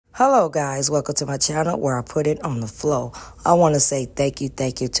Hello guys, welcome to my channel where I put it on the flow. I want to say thank you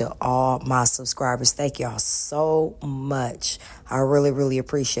to all my subscribers. Thank y'all so much. I really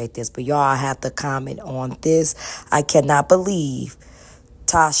appreciate this. But y'all, I have to comment on this. I cannot believe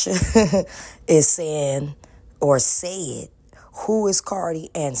Tasha is saying or said, who is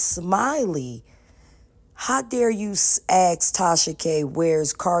Cardi and Smiley? How dare you ask Tasha K,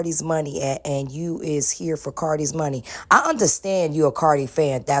 where's Cardi's money at, and you is here for Cardi's money? I understand you're a Cardi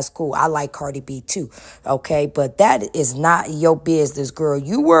fan. That's cool. I like Cardi B too, okay? But that is not your business, girl.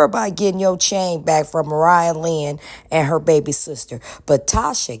 You worry about getting your chain back from Mariah Lynn and her baby sister. But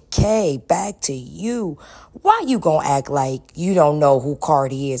Tasha K, back to you. Why you gonna act like you don't know who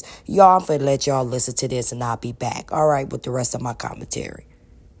Cardi is? Y'all, I'm finna let y'all listen to this and I'll be back, all right, with the rest of my commentary.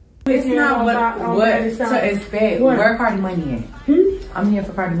 It's not what to expect. What? Where Cardi money at? I'm here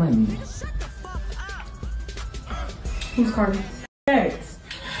for Cardi money. Who's Cardi?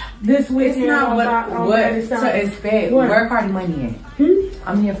 This week it's not what to expect. What? Where Cardi money at?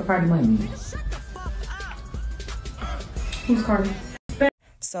 I'm here for Cardi money. Who's Cardi?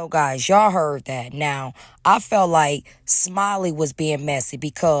 So, guys, y'all heard that. Now, I felt like Smiley was being messy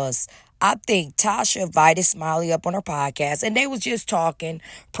because I think Tasha invited Smiley up on her podcast, and they was just talking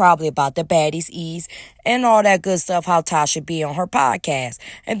probably about the Baddies and all that good stuff, how Tasha be on her podcast.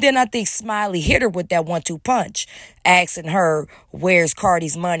 And then I think Smiley hit her with that 1-2 punch, asking her, where's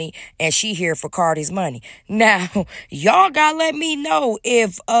Cardi's money? And she here for Cardi's money. Now, y'all gotta let me know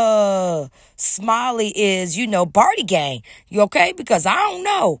if Smiley is, Barty gang. You okay? Because I don't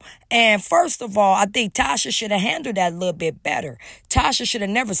know. And first of all, I think Tasha should have handled that a little bit better. Tasha should have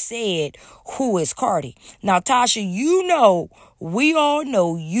never said, who is Cardi? Now, Tasha, we all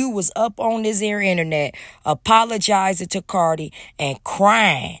know you was up on this here internet apologizing to Cardi and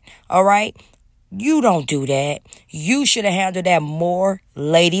crying, all right? You don't do that. You should have handled that more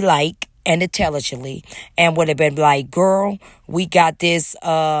ladylike and intelligently and would have been like, girl, we got this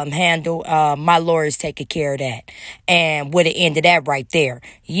handle. My lawyer's taking care of that. And would have ended that right there.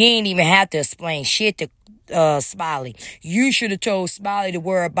 You ain't even have to explain shit to Smiley. You should have told Smiley to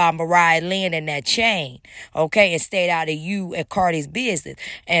worry about Mariah Lynn and that chain, okay, and stayed out of you and Cardi's business.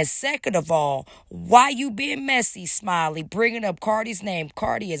 And second of all, why you being messy, Smiley, bringing up Cardi's name?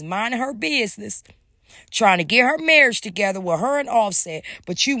 Cardi is minding her business, trying to get her marriage together with her and Offset,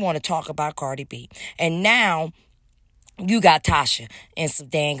 but you want to talk about Cardi B. And now you got Tasha and some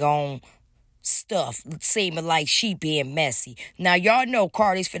dang on stuff seeming like she being messy. Now, y'all know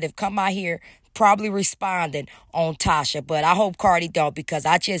Cardi's finna come out here probably responding on Tasha, but I hope Cardi don't, because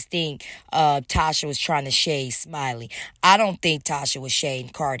I just think Tasha was trying to shade Smiley. I don't think Tasha was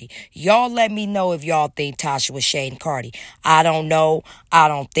shading Cardi. Y'all let me know if y'all think Tasha was shading Cardi. I don't know. I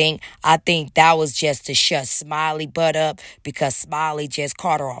think that was just to shut Smiley butt up, because Smiley just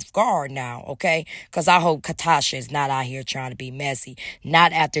caught her off guard now, okay? Because I hope Tasha is not out here trying to be messy.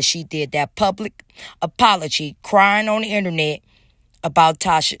 Not after she did that public apology, crying on the internet about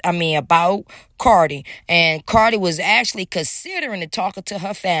about Cardi. And Cardi was actually considering talking to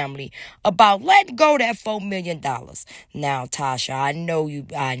her family about letting go that $4 million. Now, Tasha, I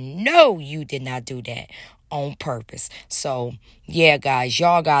know you did not do that on purpose. So, yeah, guys,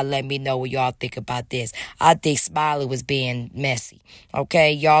 y'all gotta let me know what y'all think about this. I think Smiley was being messy,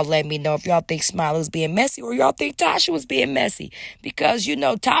 okay? Y'all let me know if y'all think Smiley was being messy or y'all think Tasha was being messy. Because,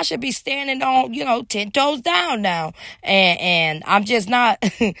 Tasha be standing on, 10 toes down now. And I'm just not,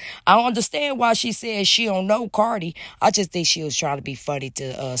 I don't understand why she says she don't know Cardi. I just think she was trying to be funny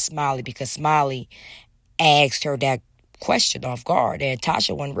to Smiley, because Smiley asked her that question off guard, and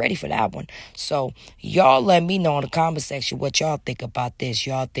Tasha wasn't ready for that one. So y'all let me know in the comment section what y'all think about this.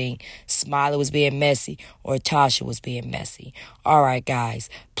 Y'all think Smiley was being messy or Tasha was being messy? All right,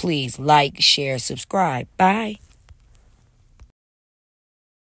 guys, please like, share, subscribe. Bye.